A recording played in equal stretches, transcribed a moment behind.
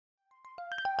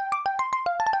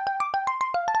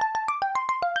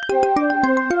My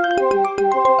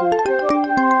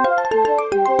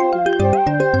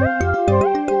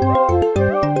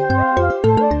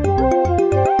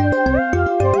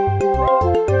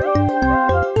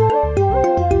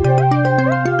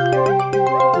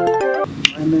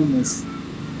name is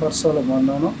Solomon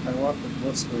Nono. I work with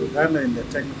Bosco Uganda in the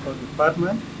technical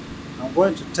department. I'm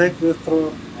going to take you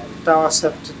through tower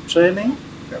safety training,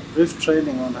 a brief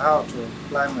training on how to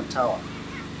climb a tower.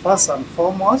 First and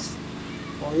foremost,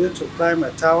 for you to climb a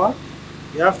tower,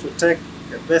 you have to take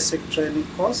a basic training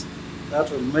course that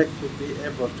will make you be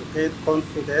able to gain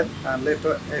confidence and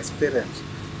later experience.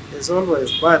 It's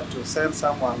always bad to send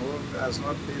someone who has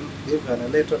not been given a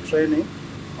little training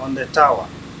on the tower.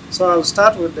 So I'll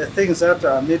start with the things that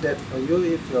are needed for you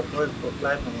if you're going for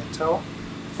climbing a tower.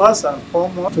 First and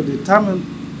foremost, to determine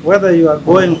whether you are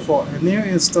going for a new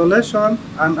installation,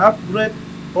 an upgrade,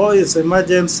 or it's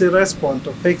emergency response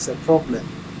to fix a problem.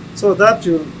 So that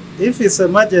if it's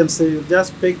emergency, you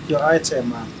just pick your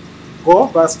item and go,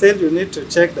 but still you need to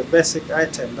check the basic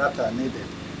items that are needed.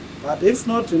 But if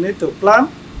not, you need to plan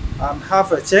and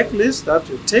have a checklist that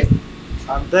you take,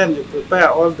 and then you prepare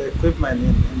all the equipment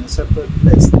in a separate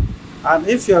place. And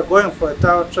if you are going for a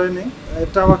tower training,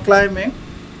 tower climbing,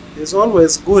 it's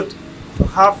always good to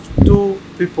have 2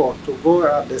 people to go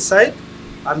at the side,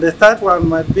 and the third one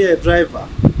might be a driver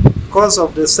because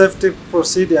of the safety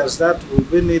procedures that will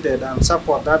be needed and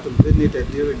support that will be needed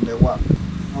during the work.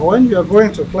 Now, when you are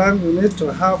going to climb, you need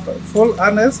to have a full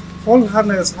harness. Full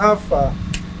harness have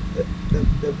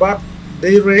the back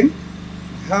D-ring,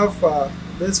 have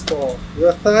this for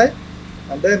your thigh,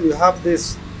 and then you have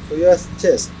this for your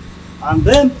chest. And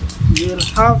then you'll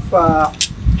have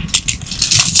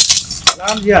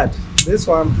lanyard. This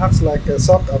one acts like a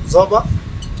shock absorber.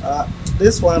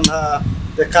 This one,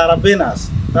 the carabiners,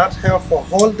 that help for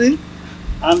holding.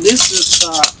 And this is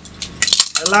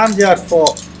a lanyard for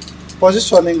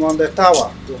positioning on the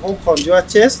tower. You hook on your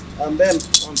chest and then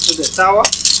onto the tower.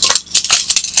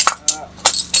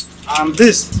 And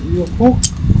this, you hook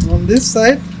on this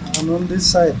side and on this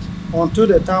side onto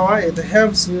the tower. It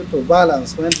helps you to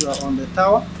balance when you are on the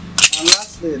tower. And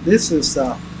lastly, this is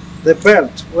the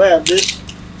belt where this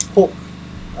hook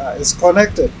is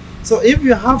connected. So if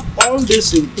you have all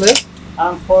this in place,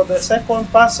 and for the second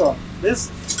person, this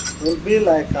will be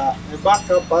like a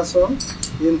backup person.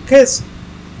 In case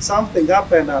something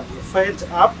happened and you faint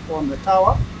up on the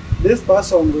tower, this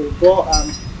person will go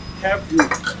and help you.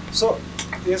 So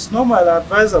it's normally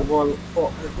advisable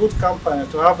for a good company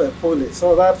to have a pulley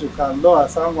so that you can lower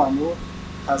someone who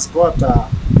has got an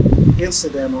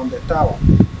incident on the tower.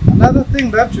 Another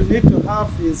thing that you need to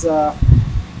have is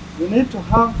you need to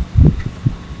have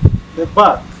the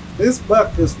bag. This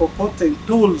bag is for putting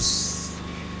tools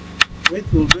which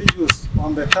will be used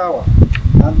on the tower.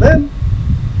 And then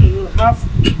you have,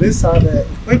 these are the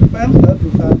equipment that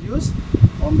you can use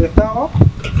on the tower.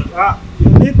 You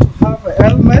need to have a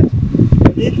helmet.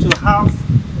 You need to have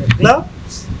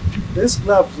gloves. These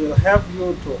gloves will help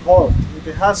you to hold.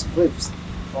 It has grips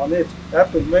on it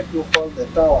that will make you hold the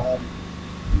tower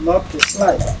and not to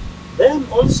slide. Then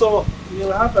also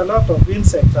you'll have a lot of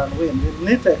insects and wind. You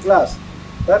need a glass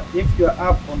that if you're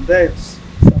up on there, it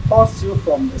supports you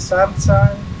from the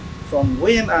sunshine, from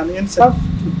wind and insects.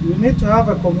 You need to have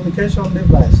a communication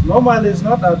device. Normally it's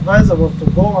not advisable to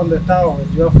go on the tower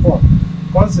with your phone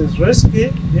because it's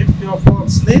risky. If your phone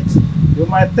slips, you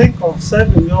might think of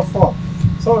saving your phone.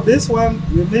 So this one,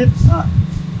 you need a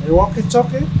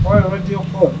walkie-talkie or a radio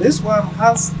code. This one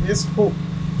has this hook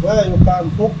where you can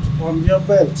hook on your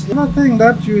belt. Another thing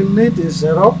that you will need is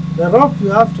a rope. The rope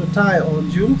you have to tie on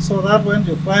you so that when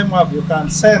you climb up, you can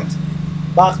send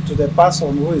back to the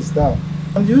person who is down.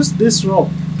 And use this rope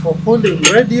for pulling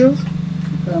radios.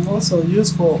 You can also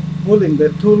use for pulling the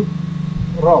tool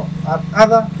rope and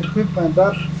other equipment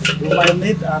that you might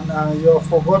need and you're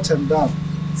forgotten down.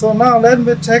 So now let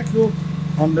me take you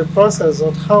on the process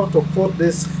of how to put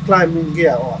this climbing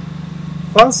gear on.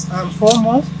 First and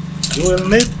foremost, you will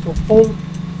need to pull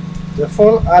the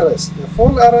full arrest. The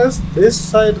full arrest, this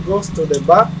side goes to the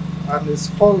back and is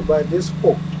held by this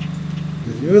hook.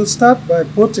 You will start by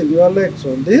putting your legs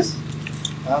on this,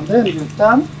 and then you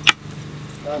turn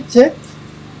and check,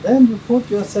 then you put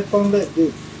your second leg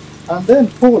in, and then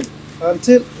pull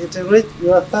until it reaches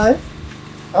your thigh.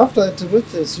 After it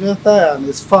reaches your thigh and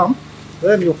is firm,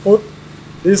 then you put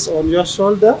this on your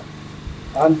shoulder,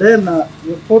 and then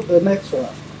you put the next one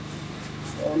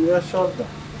on your shoulder.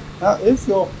 Now if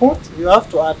you're put, you have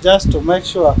to adjust to make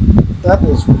sure that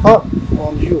is firm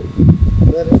on you,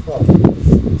 very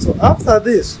firm. So after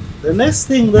this, the next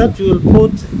thing that you'll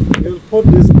put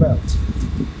this belt.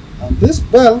 And this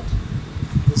belt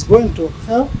is going to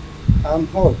help and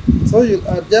hold. So you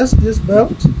adjust this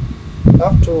belt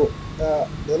up to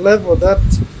the level that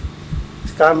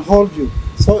can hold you.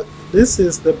 So this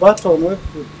is the button. When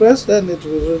you press, then it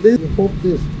will release. You hook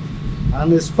this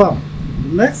and it's firm.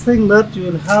 The next thing that you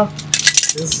will have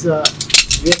is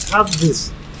you'll have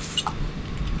this.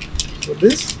 So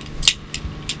this,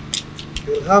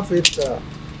 you'll have it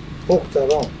hooked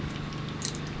around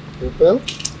the belt,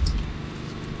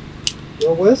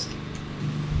 your waist.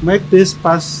 Make this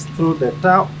pass through the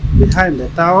tower, behind the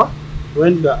tower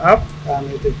when you're up,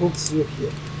 and it hooks you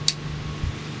here.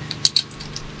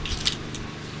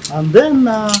 And then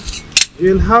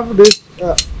you'll have this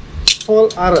fall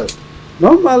arrest.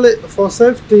 Normally for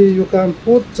safety you can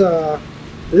put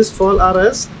this fall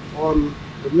arrest on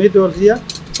the middle here,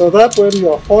 so that when you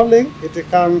are falling it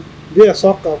can be a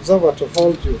shock absorber to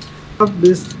hold you. Have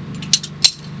this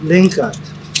linkard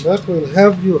that will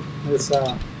help you. It's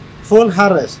a full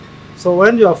harness, so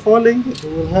when you are falling it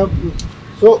will help you.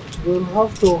 So you will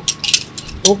have to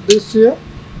hook this here,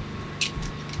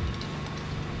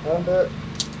 and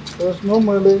there's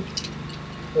normally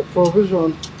a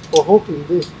provision for hooking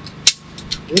this.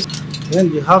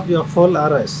 Then you have your full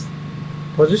arrest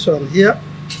position here,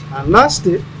 and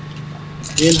lastly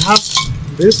you'll have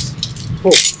this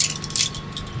hook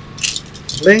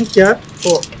linkard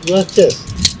for your chest.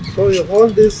 So you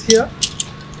hold this here,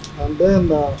 and then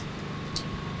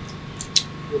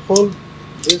you hold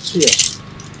this here.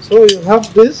 So you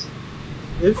have this.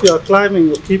 If you are climbing,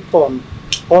 you keep on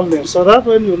holding, so that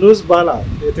when you lose balance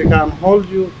it can hold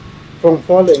you from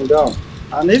falling down.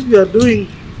 And if you are doing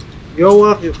your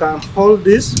work, you can hold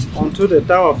this onto the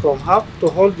tower from up to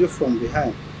hold you from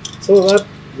behind, so that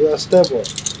you are stable.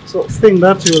 So the thing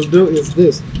that you will do is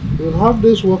this. You will have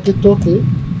this walkie-talkie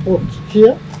put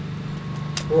here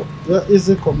for your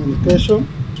easy communication.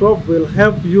 Strap will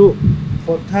help you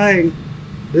for tying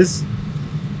this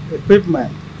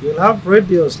equipment. You'll have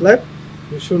radios left.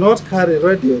 You should not carry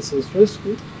radios, it's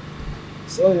risky.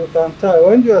 So you can tie.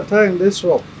 When you are tying this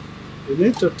rope, you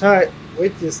need to tie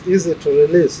which is easy to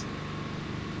release.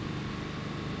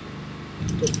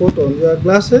 To put on your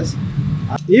glasses.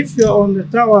 If you're on the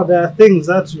tower, there are things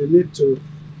that you need to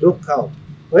look out.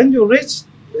 When you reach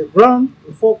the ground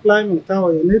before climbing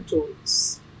tower, you need to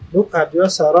look at your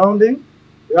surrounding.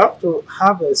 You have to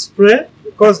have a spray,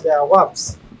 because there are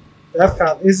wasps that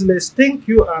can easily sting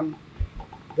you, and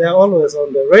they're always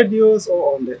on the radios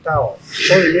or on the tower.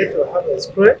 So you need to have a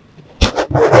spray.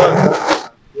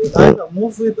 You either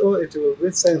move it or it will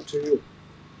be sent to you.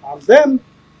 And then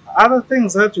other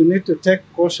things that you need to take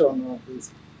caution of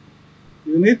is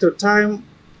you need to time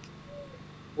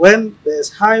when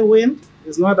there's high wind.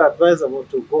 It's not advisable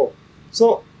to go.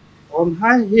 So on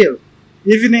high hill,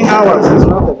 evening hours is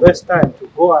not the best time to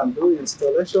go and do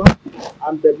installation.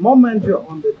 And the moment you're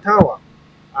on the tower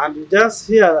and you just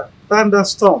hear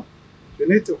thunderstorm, you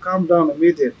need to come down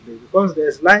immediately, because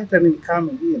there's lightning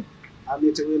coming in and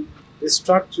it will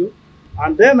distract you.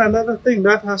 And then another thing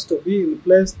that has to be in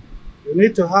place, you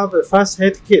need to have a first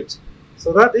aid kit,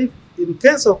 so that if in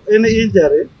case of any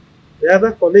injury, the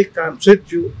other colleague can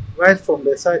treat you right from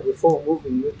the side before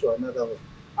moving you to another one.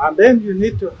 And then you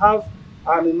need to have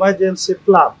an emergency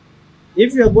plan.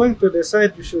 If you're going to the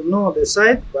site, you should know the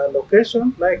site by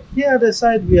location. Like here, the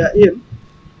site we are in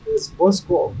is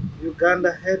Bosco,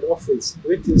 Uganda head office,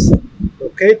 which is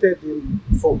located in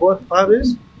Forgot Parish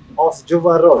of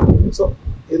Juba Road, so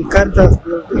in Cantas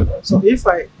building. So if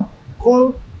I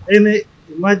call any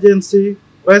emergency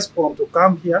response to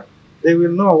come here, they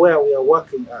will know where we are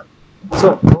working at.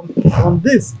 So on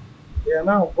this, we are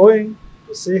now going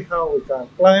to see how we can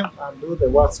climb and do the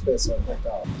workspace of the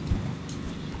tower.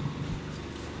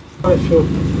 I should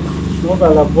not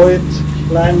avoid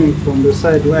climbing from the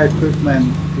side where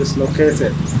equipment is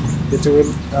located. It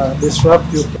will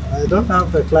disrupt you. I don't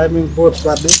have a climbing boot,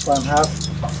 but this one has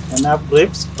enough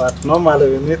grips, but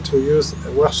normally we need to use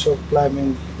a workshop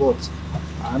climbing boot.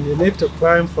 And you need to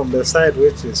climb from the side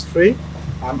which is free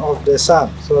and off the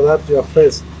sun, so that your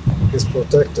face is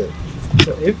protected.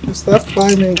 So if you start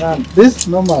climbing, and this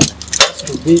normally has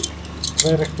to be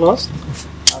very close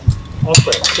and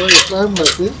open. So you climb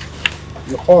like this,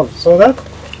 you hold, so that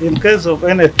in case of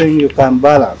anything you can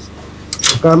balance.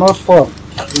 You cannot fall.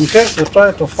 In case you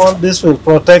try to fall, this will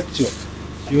protect you.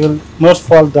 You will not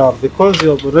fall down, because you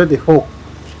have already hooked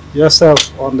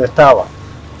yourself on the tower.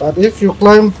 But if you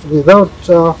climb without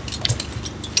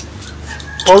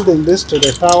holding this to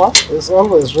the tower, it's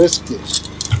always risky.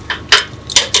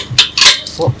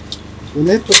 So you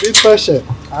need to be patient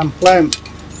and climb,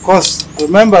 because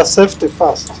remember, safety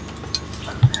first.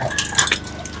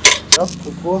 Just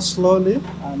to go slowly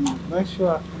and make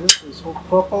sure this is hooked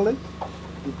properly,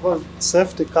 because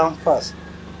safety comes first.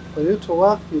 For you to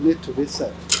work, you need to be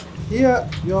safe. Here,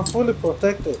 you are fully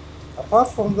protected.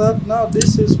 Apart from that, now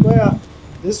this is where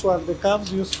this one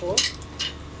becomes useful.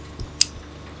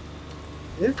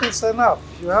 If it's enough,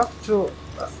 you have to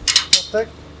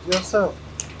protect yourself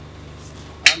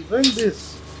and bring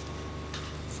this.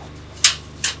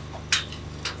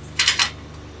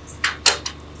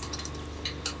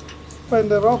 Open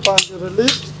the rope and you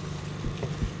release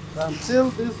until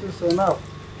this is enough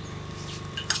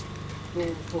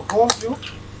to hold you.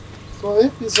 So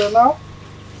if it's enough,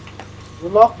 you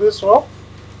lock this rope.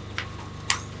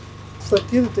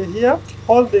 Security here,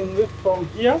 holding it from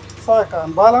here so I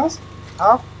can balance.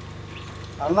 Have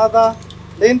another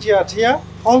lanyard here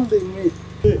holding me.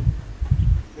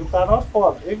 You cannot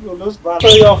fall if you lose balance. So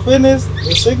you're finished,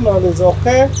 the signal is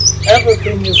okay,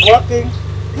 everything is working,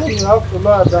 then you have to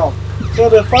lower down. So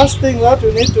the first thing that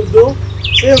you need to do,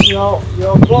 since your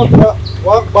boat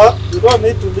work back, you don't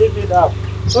need to leave it up.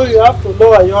 So you have to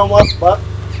lower your work back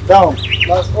down.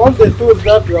 That's all the tools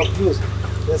that you have used.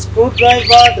 The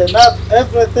screwdriver, the nut,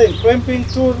 everything, crimping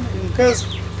tool in case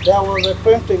there was a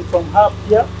crimping from up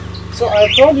here. So I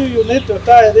told you you need to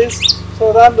tie this,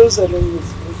 so that loosening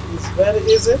is very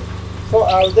easy. So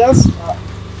I'll just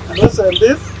loosen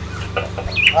this,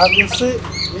 and you see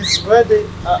it's ready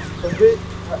to be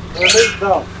released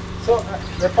down. So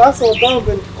the person down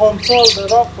will control the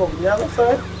rope from the other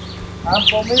side, and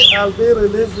for me I'll be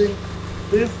releasing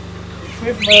this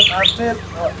equipment until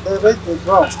they reach the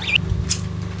ground.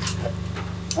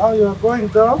 Now you are going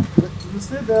down. You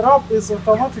see the rope is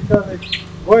automatically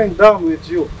going down with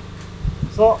you.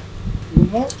 So you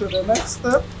move to the next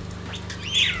step.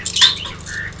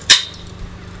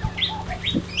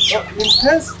 So in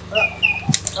case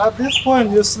at this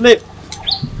point you slip,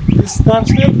 this can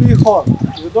still be hold.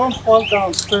 You don't fall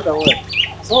down straight away.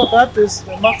 So that is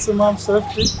the maximum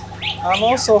safety. And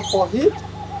also for heat,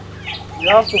 you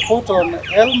have to put on a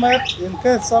helmet in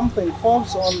case something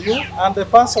falls on you, and the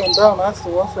person down has to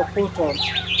also put on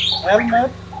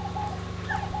helmet.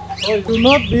 So do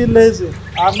not be lazy.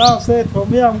 I now said for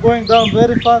me I'm going down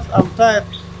very fast, I'm tired.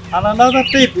 And another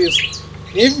tip is,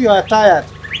 if you are tired,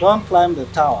 don't climb the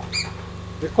tower,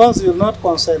 because you'll not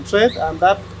concentrate and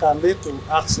that can lead to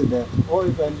accident or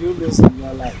even you losing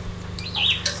your life.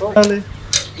 So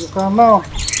you can now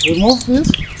remove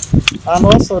this and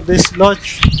also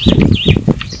dislodge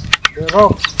the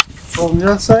rope from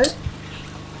your side,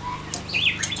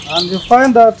 and you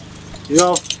find that you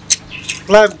have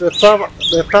climbed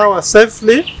the tower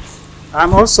safely,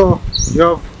 and also you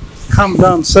have come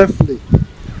down safely.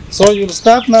 So you'll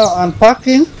start now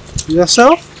unpacking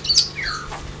yourself,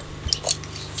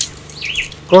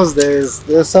 because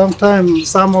there's sometimes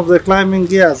some of the climbing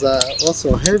gears are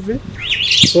also heavy,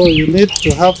 so you need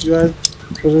to have to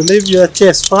relieve your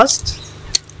chest first.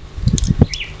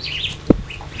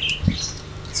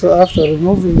 So after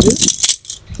removing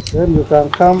this, then you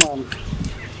can come and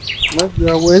make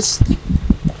your waist.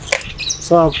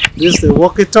 So this is the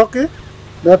walkie-talkie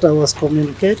that I was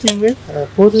communicating with. I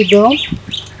put it down,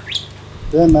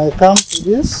 then I come to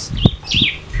this.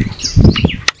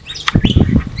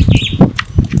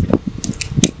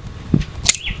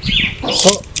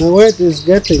 So the weight is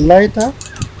getting lighter.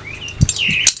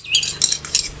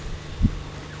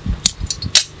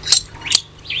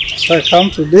 So I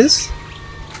come to this,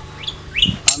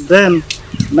 and then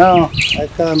now I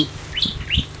can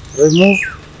remove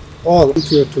all.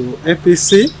 Thank you to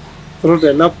APC through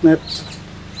the LockNet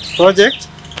project,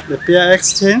 the peer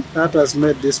exchange that has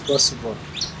made this possible.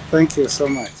 Thank you so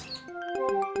much.